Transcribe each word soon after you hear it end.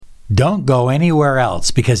Don't go anywhere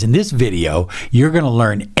else, because in this video, you're going to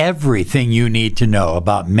learn everything you need to know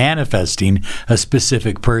about manifesting a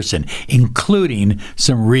specific person, including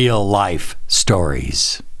some real life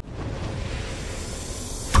stories.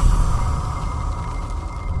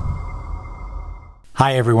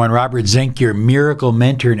 Hi everyone, Robert Zink, your miracle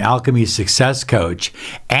mentor and alchemy success coach.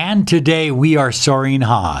 And today we are soaring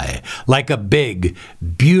high. Like a big,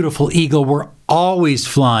 beautiful eagle, we're always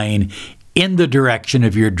flying in the direction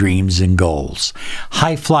of your dreams and goals.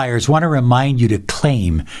 High flyers want to remind you to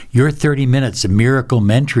claim your 30 minutes of miracle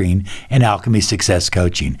mentoring and alchemy success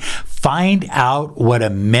coaching. Find out what a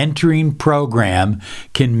mentoring program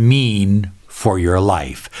can mean for your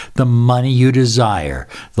life, the money you desire,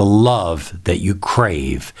 the love that you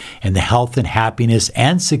crave, and the health and happiness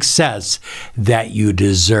and success that you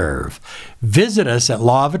deserve. Visit us at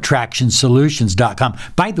lawofattractionsolutions.com.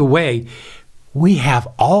 By the way, we have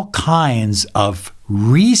all kinds of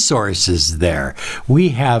resources there. We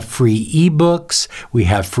have free ebooks, we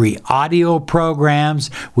have free audio programs,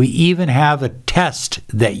 we even have a test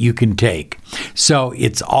that you can take. So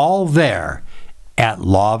it's all there at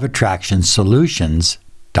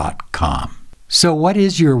lawofattractionsolutions.com. So what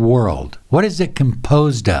is your world? What is it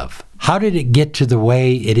composed of? How did it get to the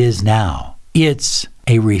way it is now? It's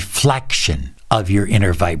a reflection of your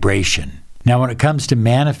inner vibration. Now, when it comes to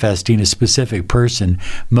manifesting a specific person,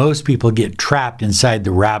 most people get trapped inside the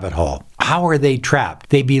rabbit hole. How are they trapped?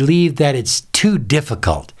 They believe that it's too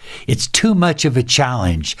difficult. It's too much of a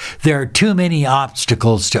challenge. There are too many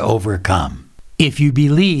obstacles to overcome. If you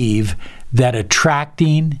believe that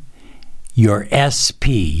attracting your SP,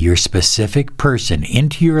 your specific person,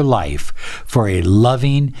 into your life for a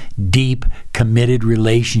loving, deep, committed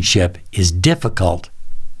relationship is difficult,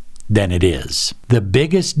 then it is. The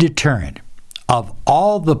biggest deterrent of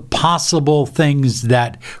all the possible things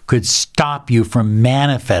that could stop you from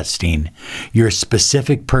manifesting your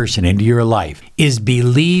specific person into your life is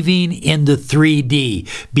believing in the 3D,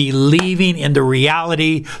 believing in the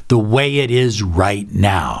reality the way it is right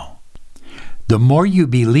now. The more you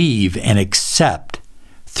believe and accept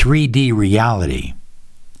 3D reality,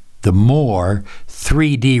 the more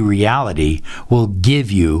 3D reality will give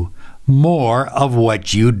you more of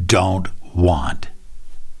what you don't want.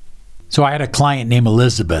 So I had a client named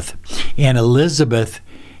Elizabeth, and Elizabeth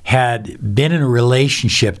had been in a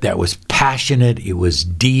relationship that was passionate, it was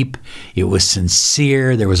deep, it was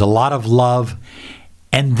sincere, there was a lot of love.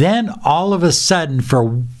 And then all of a sudden, for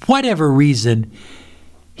whatever reason,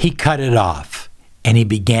 he cut it off and he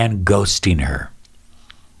began ghosting her.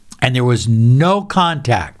 And there was no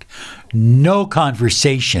contact, no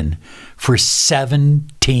conversation for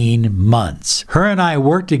 17 months. Her and I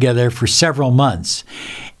worked together for several months.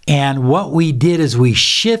 And what we did is we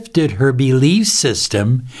shifted her belief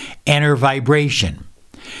system and her vibration.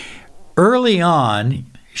 Early on,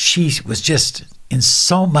 she was just in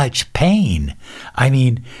so much pain. I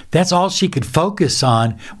mean, that's all she could focus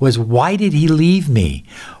on was, why did he leave me?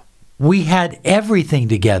 We had everything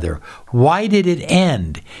together. Why did it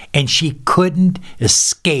end? And she couldn't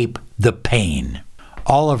escape the pain.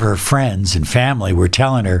 All of her friends and family were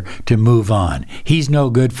telling her to move on. He's no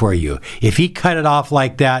good for you. If he cut it off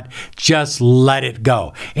like that, just let it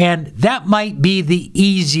go. And that might be the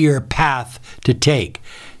easier path to take.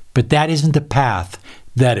 But that isn't the path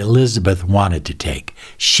that Elizabeth wanted to take.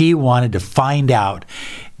 She wanted to find out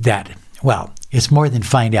that, well, it's more than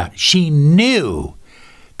find out. She knew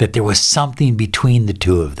that there was something between the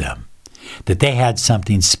two of them, that they had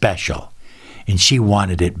something special, and she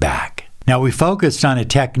wanted it back. Now, we focused on a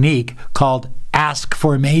technique called Ask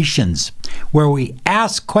Formations, where we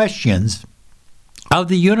ask questions of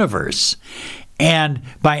the universe. And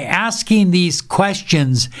by asking these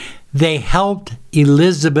questions, they helped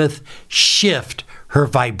Elizabeth shift her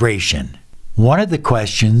vibration. One of the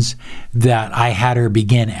questions that I had her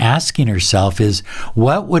begin asking herself is,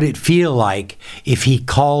 what would it feel like if he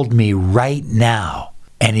called me right now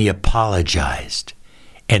and he apologized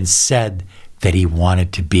and said that he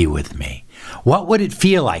wanted to be with me? What would it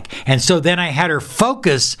feel like? And so then I had her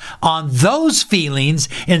focus on those feelings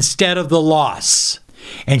instead of the loss.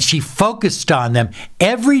 And she focused on them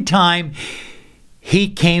every time he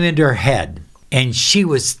came into her head and she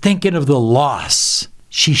was thinking of the loss.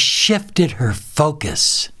 She shifted her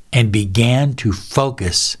focus and began to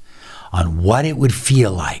focus on what it would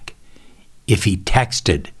feel like if he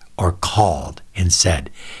texted or called and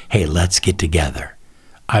said, hey, let's get together.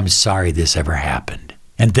 I'm sorry this ever happened.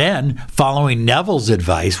 And then, following Neville's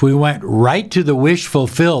advice, we went right to the wish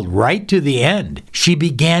fulfilled, right to the end. She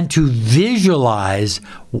began to visualize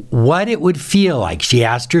what it would feel like. She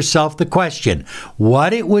asked herself the question,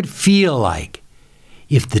 what it would feel like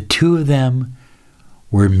if the two of them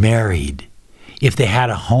were married, if they had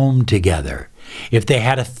a home together, if they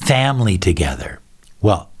had a family together.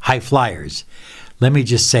 Well, high flyers, let me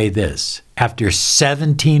just say this. After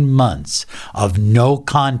 17 months of no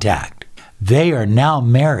contact, they are now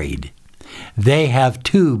married. They have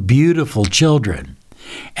 2 beautiful children,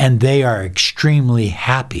 and they are extremely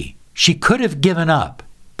happy. She could have given up,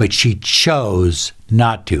 but she chose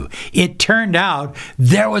not to. It turned out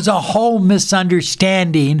there was a whole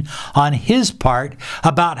misunderstanding on his part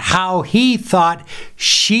about how he thought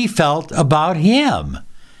she felt about him.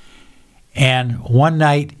 And one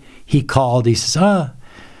night he called, he says,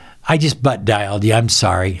 I just butt dialed you. I'm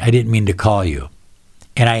sorry. I didn't mean to call you.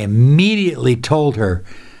 And I immediately told her,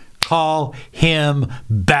 call him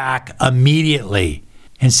back immediately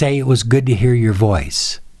and say it was good to hear your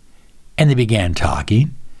voice. And they began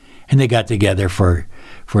talking, and they got together for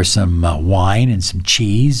some wine and some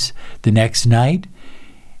cheese the next night,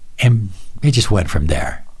 and it just went from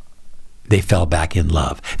there. They fell back in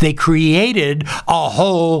love. They created a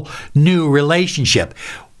whole new relationship.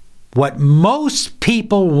 What most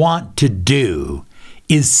people want to do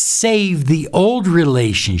is save the old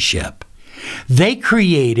relationship. They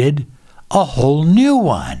created a whole new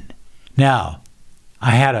one. Now,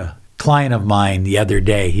 I had a client of mine the other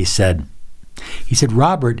day. He said,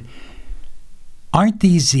 Robert, aren't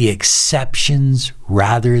these the exceptions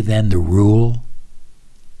rather than the rule?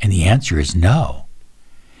 And the answer is no.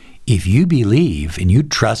 If you believe and you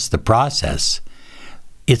trust the process,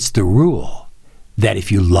 it's the rule that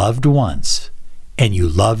if you loved once and you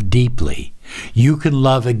love deeply, you can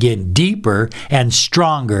love again deeper and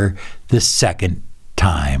stronger the second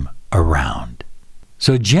time around.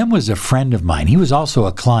 So Jim was a friend of mine. He was also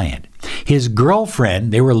a client. His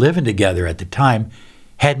girlfriend, they were living together at the time,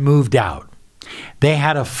 had moved out. They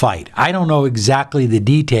had a fight. I don't know exactly the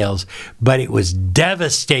details, but it was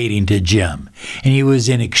devastating to Jim. And he was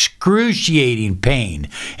in excruciating pain.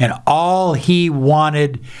 And all he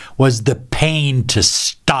wanted was the pain to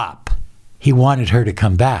stop. He wanted her to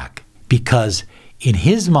come back because in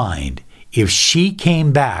his mind, if she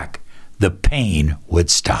came back, the pain would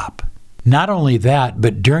stop. Not only that,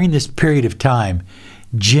 but during this period of time,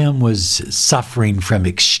 Jim was suffering from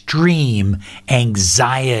extreme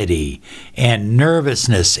anxiety and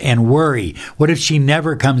nervousness and worry. What if she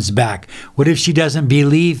never comes back? What if she doesn't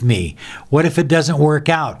believe me? What if it doesn't work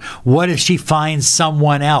out? What if she finds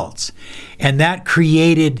someone else? And that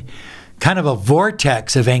created kind of a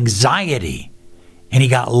vortex of anxiety, and he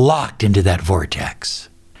got locked into that vortex.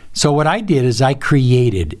 So what I did is I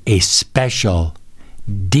created a special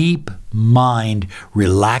deep mind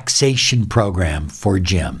relaxation program for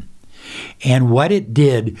Jim. And what it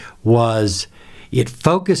did was it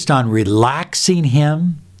focused on relaxing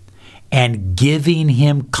him and giving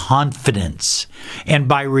him confidence. And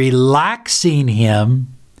by relaxing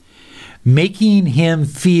him, making him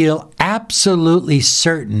feel absolutely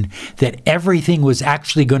certain that everything was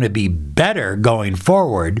actually going to be better going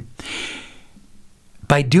forward,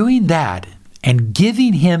 by doing that, and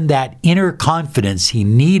giving him that inner confidence he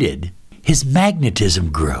needed, his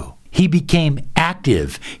magnetism grew. He became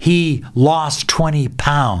active. He lost 20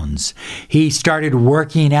 pounds. He started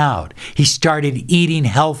working out. He started eating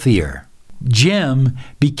healthier. Jim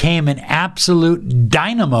became an absolute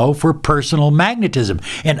dynamo for personal magnetism.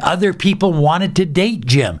 And other people wanted to date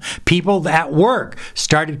Jim. People at work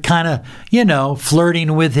started kind of,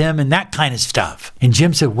 flirting with him and that kind of stuff. And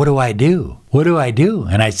Jim said, what do I do? What do I do?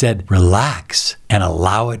 And I said, relax and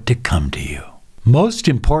allow it to come to you. Most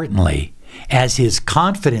importantly, as his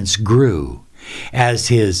confidence grew, as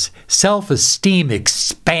his self-esteem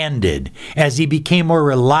expanded, as he became more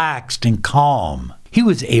relaxed and calm, he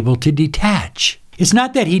was able to detach. It's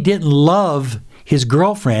not that he didn't love his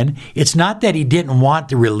girlfriend. It's not that he didn't want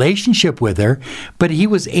the relationship with her, but he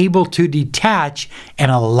was able to detach and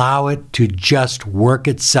allow it to just work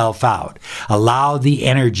itself out. Allow the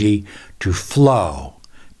energy to flow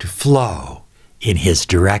in his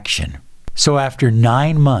direction. So after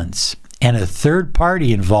 9 months and a third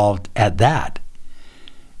party involved at that,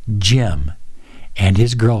 Jim and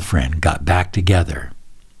his girlfriend got back together.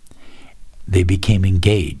 They became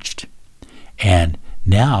engaged, and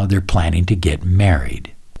now they're planning to get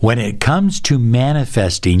married. When it comes to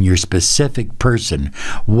manifesting your specific person,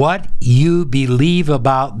 what you believe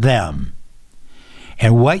about them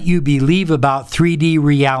and what you believe about 3D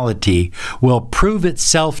reality will prove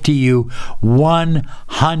itself to you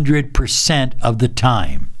 100% of the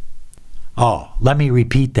time. Oh, let me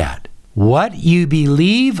repeat that. What you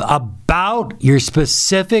believe about your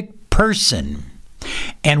specific person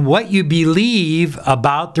and what you believe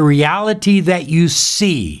about the reality that you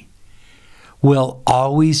see will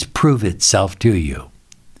always prove itself to you.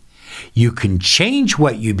 You can change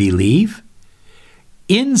what you believe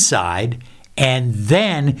inside, and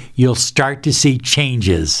then you'll start to see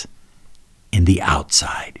changes in the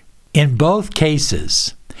outside. In both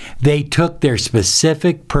cases, they took their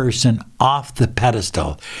specific person off the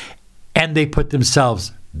pedestal and they put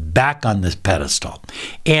themselves back on this pedestal.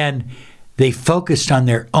 And they focused on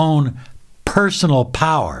their own personal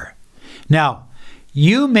power. Now,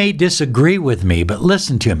 you may disagree with me, but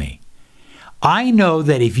listen to me. I know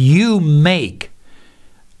that if you make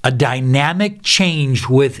a dynamic change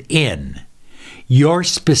within, your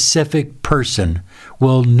specific person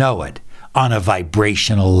will know it on a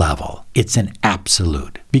vibrational level. It's an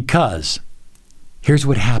absolute. Because here's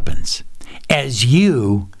what happens. As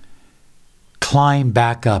you climb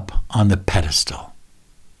back up on the pedestal,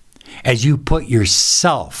 as you put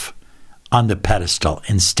yourself on the pedestal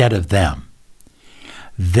instead of them,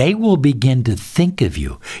 they will begin to think of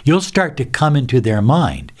you. You'll start to come into their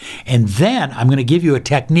mind. And then I'm going to give you a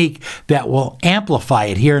technique that will amplify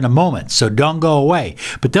it here in a moment, so don't go away.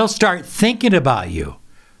 But they'll start thinking about you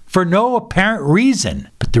for no apparent reason.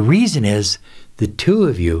 But the reason is the two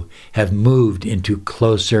of you have moved into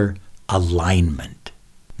closer alignment.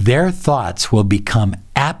 Their thoughts will become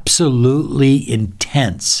absolutely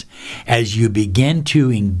intense as you begin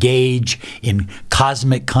to engage in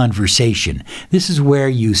cosmic conversation. This is where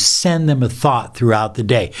you send them a thought throughout the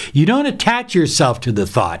day. You don't attach yourself to the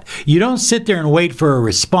thought. You don't sit there and wait for a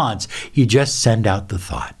response. You just send out the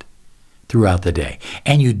thought throughout the day.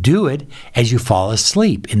 And you do it as you fall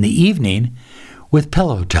asleep in the evening with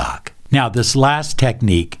pillow talk. Now, this last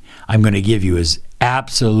technique I'm going to give you is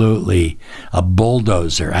absolutely a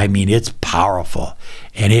bulldozer. I mean, it's powerful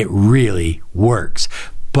and it really works,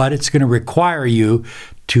 but it's going to require you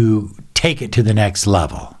to take it to the next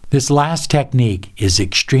level. This last technique is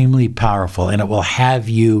extremely powerful and it will have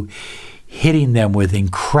you hitting them with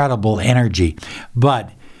incredible energy.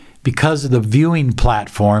 But because of the viewing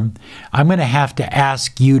platform, I'm going to have to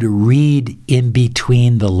ask you to read in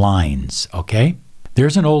between the lines, okay?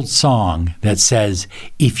 There's an old song that says,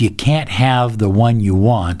 if you can't have the one you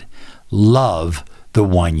want, love the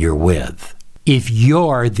one you're with. If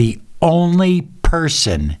you're the only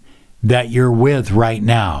person that you're with right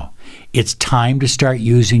now, it's time to start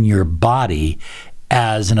using your body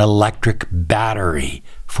as an electric battery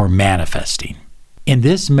for manifesting. In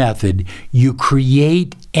this method, you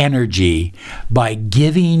create energy by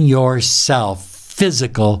giving yourself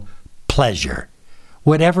physical pleasure,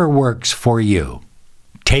 whatever works for you.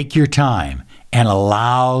 Take your time and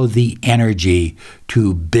allow the energy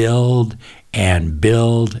to build and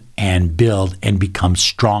build and build and become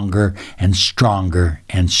stronger and stronger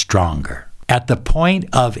and stronger. At the point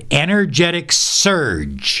of energetic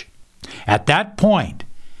surge, at that point,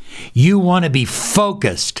 you want to be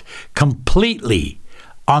focused completely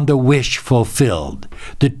on the wish fulfilled.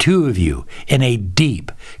 The two of you in a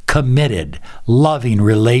deep, committed, loving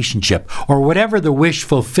relationship, or whatever the wish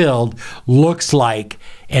fulfilled looks like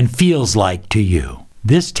and feels like to you.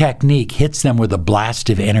 This technique hits them with a blast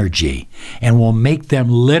of energy and will make them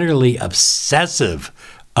literally obsessive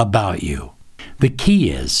about you. The key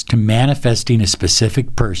is to manifesting a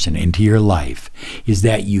specific person into your life is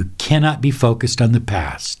that you cannot be focused on the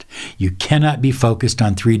past. You cannot be focused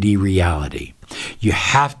on 3D reality. You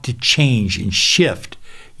have to change and shift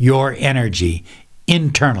your energy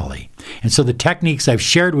internally. And so the techniques I've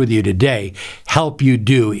shared with you today help you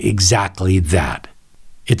do exactly that.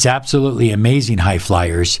 It's absolutely amazing, high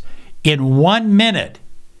flyers. In 1 minute,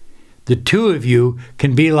 the two of you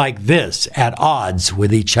can be like this, at odds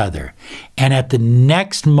with each other. And at the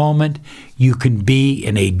next moment, you can be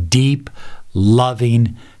in a deep,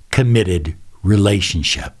 loving, committed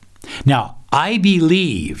relationship. Now, I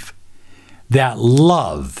believe that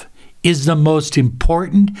love is the most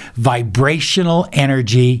important vibrational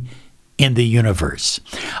energy in the universe.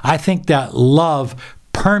 I think that love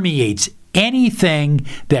permeates anything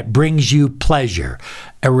that brings you pleasure,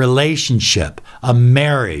 a relationship, a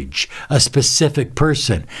marriage, a specific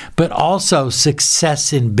person, but also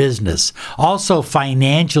success in business, also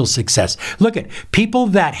financial success. Look at people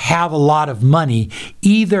that have a lot of money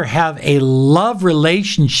either have a love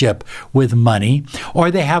relationship with money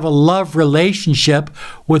or they have a love relationship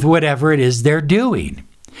with whatever it is they're doing.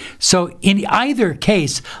 So in either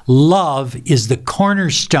case, love is the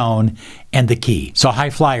cornerstone and the key. So high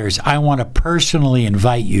flyers, I want to personally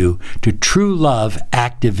invite you to True Love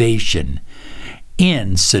Activation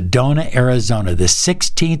in Sedona, Arizona, the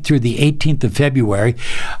 16th through the 18th of February.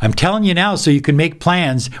 I'm telling you now so you can make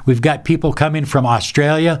plans. We've got people coming from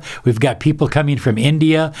Australia. We've got people coming from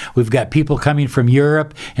India. We've got people coming from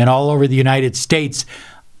Europe and all over the United States.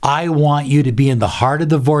 I want you to be in the heart of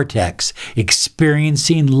the vortex,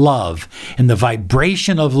 experiencing love and the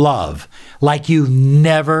vibration of love like you've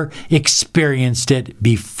never experienced it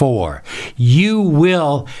before. You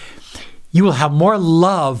will have more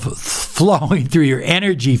love flowing through your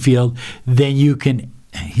energy field than you could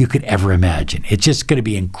ever imagine. It's just going to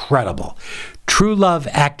be incredible.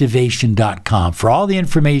 TrueLoveActivation.com for all the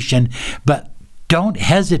information, but don't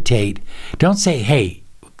hesitate. Don't say, hey,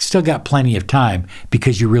 still got plenty of time,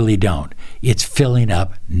 because you really don't. It's filling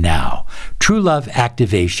up now.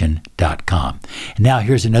 TrueLoveActivation.com. And now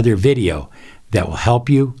here's another video that will help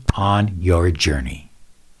you on your journey.